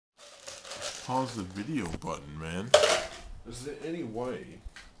pause the video button, man. Is there any way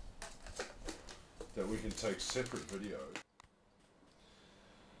that we can take separate videos?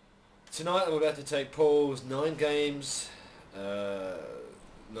 Tonight I'm about to take Paul's 9 games, 9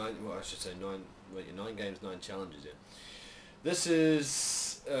 games, 9 challenges in. This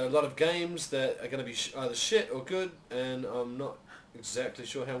is a lot of games that are going to be either shit or good, and I'm not exactly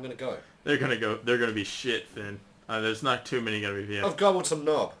sure how I'm going to go. They're gonna be shit, Finn. There's not too many gonna be. I've gobbled some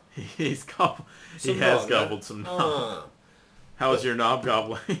knob. He has gobbled some knob. How's your knob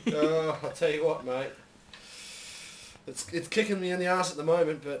gobbling? I'll tell you what, mate. It's kicking me in the ass at the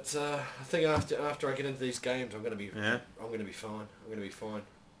moment, but I think after I get into these games, I'm gonna be fine. I'm gonna be fine.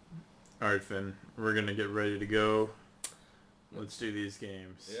 All right, Finn. We're gonna get ready to go. Let's do these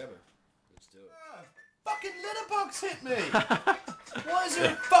games. Yeah, man. Let's do it. Fucking litterbox hit me! Why is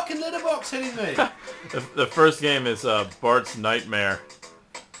there a fucking litterbox hitting me? The first game is Bart's Nightmare.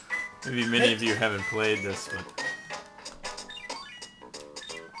 Maybe many of you haven't played this, but...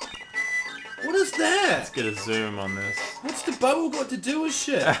 What is that? Let's get a zoom on this. What's the bubble got to do with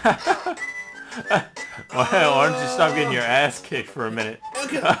shit? Why don't you stop getting your ass kicked for a minute?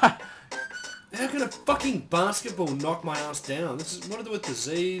 How can a fucking basketball knock my ass down? This is what to do with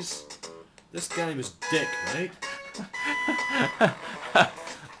disease. This game is dick, mate.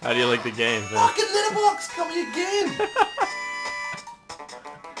 How do you like the game, Finn? Fucking litterbox coming again!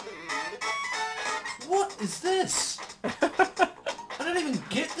 What is this? I don't even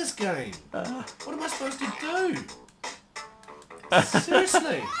get this game. What am I supposed to do?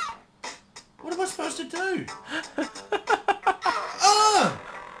 Seriously? What am I supposed to do?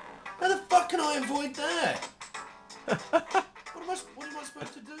 How the fuck can I avoid that? What am I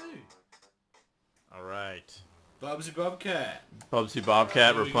supposed to do? Alright. Bubsy Bobcat. Bubsy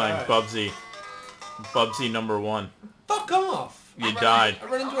Bobcat, we're playing Bubsy. Bubsy number 1. Fuck off! You died. I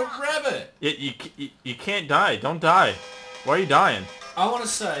ran into a rabbit! You can't die. Don't die. Why are you dying? I want to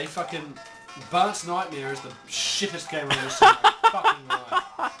say fucking Bart's Nightmare is the shittest game I've ever seen in my fucking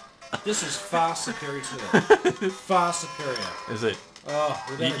life. This is far superior to that. Far superior. Is it? Oh,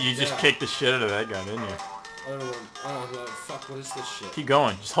 you just kicked the shit out of that guy, didn't you? I don't know. Fuck, what is this shit? Keep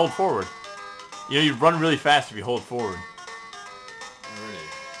going. Just hold forward. You know, you run really fast if you hold forward. Really?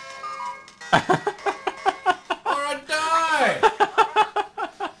 Alright, die!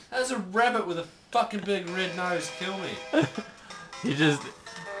 How's a rabbit with a fucking big red nose kill me? He just...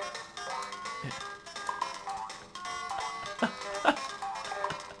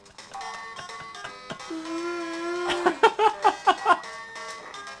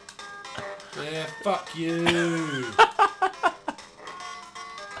 Yeah, fuck you.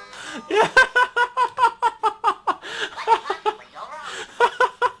 Yeah.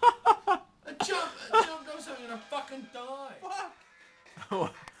 I jumped on something and I fucking died.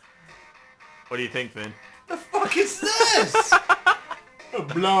 Fuck. What do you think, Finn? The fuck is this?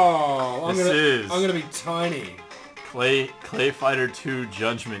 Blah. I'm gonna be tiny. Clay Fighter 2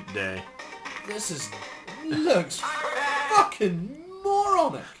 Judgment Day. This looks fucking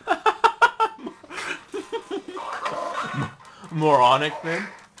moronic. Moronic, Finn?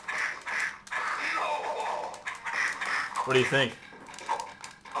 What do you think?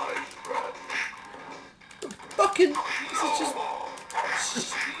 Fucking, this is just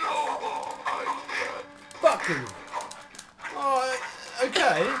fucking. Oh,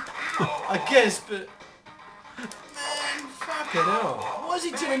 okay. I guess, but man, fucking hell. Why is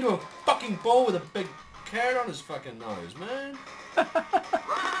he turning into a fucking ball with a big carrot on his fucking nose, man?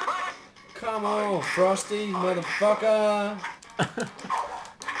 Come on, Frosty, motherfucker.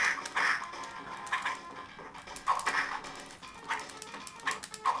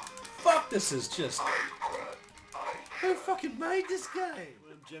 Fuck, this is just... Who fucking made this game?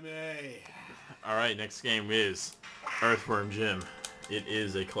 Jimmy. Alright, next game is Earthworm Jim. It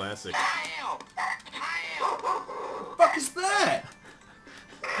is a classic. What the fuck is that?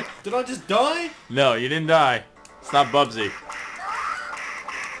 Did I just die? No, you didn't die. It's not Bubsy.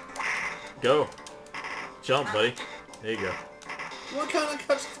 Go. Jump, buddy. There you go. Why can't I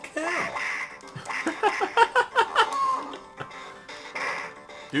catch the cow?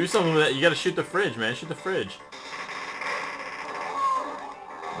 Do something with that. You gotta shoot the fridge, man. Shoot the fridge.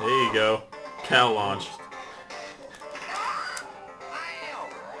 There you go. Cow launched.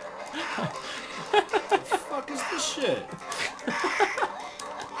 What the fuck is this shit?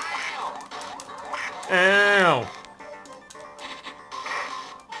 Ow!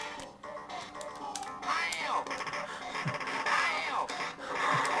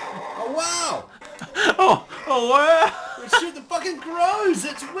 Oh wow! Oh wow! This shit the fucking grows!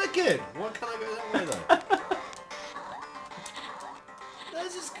 It's wicked! Why can't I go that way though?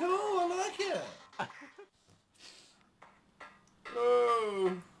 This is cool. I like it.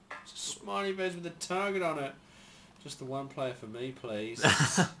 Oh, it's a smiley face with a target on it. Just the one player for me, please.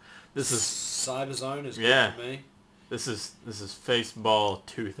 This is Cyberzone is good for me. This is Faceball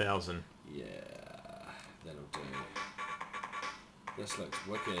 2000. Yeah, that'll do. This looks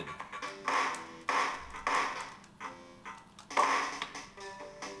wicked.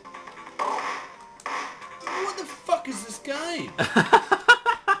 What the fuck is this game?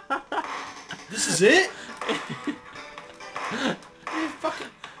 This is it? You fucking...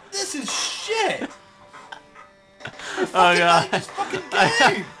 This is shit! You fucking like this fucking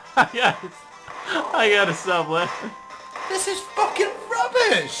game! I gotta stop laughing. This is fucking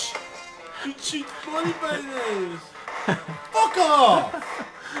rubbish! You cheat bloody baiters! Fuck off!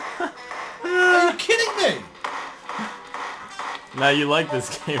 Are you kidding me? Now you like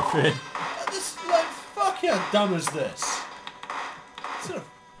this game, Finn. This, like, fuck how dumb is this? What sort of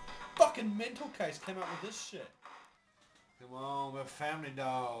fucking mental case came up with this shit? Come on, we're Family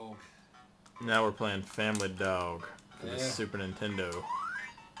Dog. Now we're playing Family Dog for the Yeah. Super Nintendo.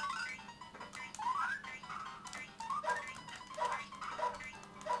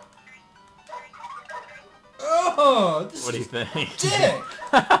 Oh, this What do you is think? dick!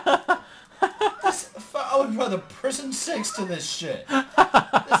 I would rather prison sex to this shit.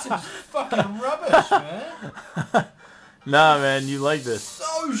 This is fucking rubbish, man. Nah, man, you like this.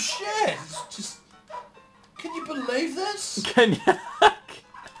 So shit! It's just... Can you believe this? Can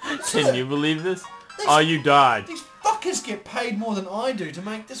you believe this? Oh, you died. These fuckers get paid more than I do to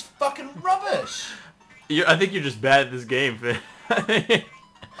make this fucking rubbish. I think you're just bad at this game, Finn. I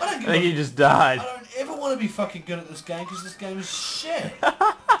think you just died. I don't ever want to be fucking good at this game because this game is shit.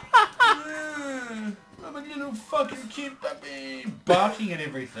 I'm a little fucking cute puppy. Barking at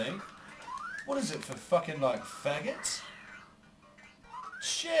everything. What is it for fucking like faggots?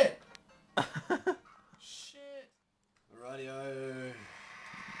 Shit. Shit. Radio.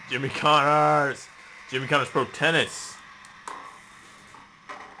 Jimmy Connors. Jimmy Connors Pro Tennis.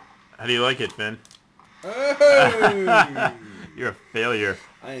 How do you like it, Finn? Oh. You're a failure.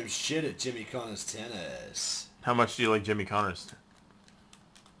 I am shit at Jimmy Connors tennis. How much do you like Jimmy Connors?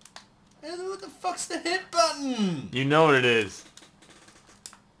 Hey, what the fuck's the hit button? You know what it is.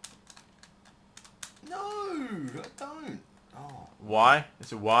 No, I don't. Oh. Y?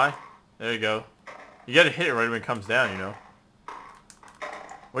 Is it Y? There you go. You gotta hit it right when it comes down, you know.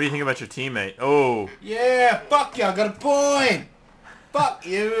 What do you think about your teammate? Oh. Yeah, fuck you, I got a point. Fuck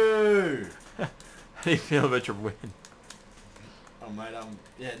you. How do you feel about your win? Oh mate,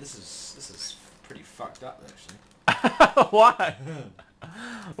 yeah, this is pretty fucked up actually. Why?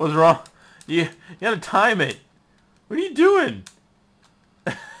 What's wrong? You gotta time it. What are you doing?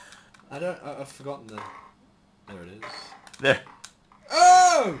 I've forgotten the... There it is. There.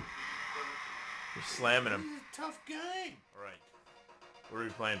 Oh! You're slamming him. This is a tough game. Alright. What are we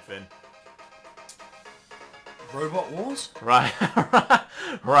playing, Finn? Robot Wars? Right.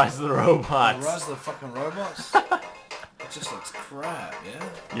 Rise of the Robots. Rise of the fucking Robots? It just looks crap, yeah?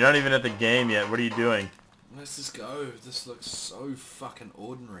 You're not even at the game yet. What are you doing? Let's just go. This looks so fucking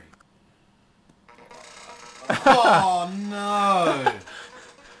ordinary. Oh no!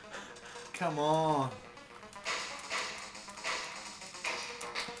 Come on.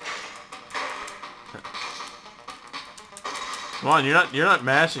 Come on, you're not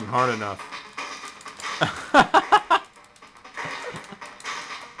mashing hard enough.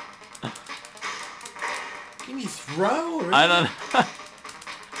 Can you throw or I don't.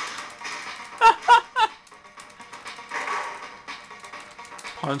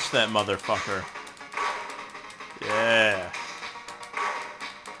 Punch that motherfucker. Yeah.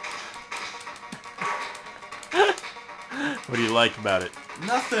 What do you like about it?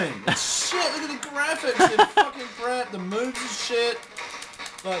 Nothing. It's shit. Look at the graphics. They're fucking crap. The moves are shit.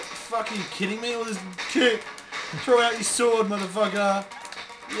 Like, fuck, are you kidding me? All this kick. Throw out your sword, motherfucker.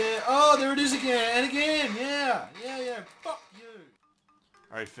 Yeah. Oh, there it is again. And again. Yeah. Yeah. Fuck you.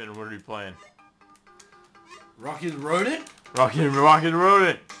 Alright, Finn, what are you playing? Rocky the Rodent? Rocky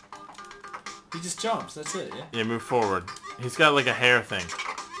Rodent. He just jumps. That's it, yeah? Yeah, move forward. He's got like a hair thing.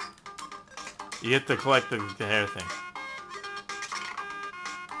 You get to collect the hair thing.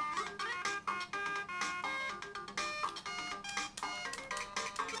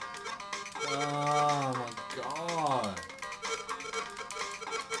 Oh my god.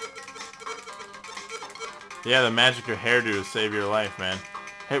 Yeah, the magic of hairdo will save your life, man.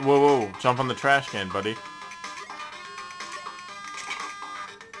 Hey, whoa, jump on the trash can, buddy.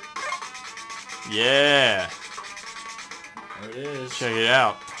 Yeah. There it is. Check it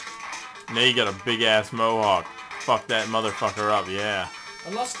out. Now you got a big ass mohawk. Fuck that motherfucker up, yeah. I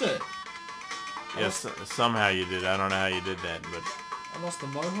lost it. Yes, somehow you did. I don't know how you did that, but... I lost the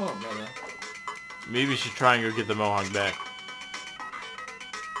mohawk, brother. Maybe you should try and go get the mohawk back.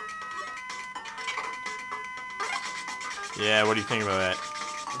 Yeah, what do you think about that?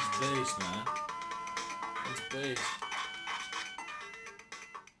 It's beast, man. It's beast.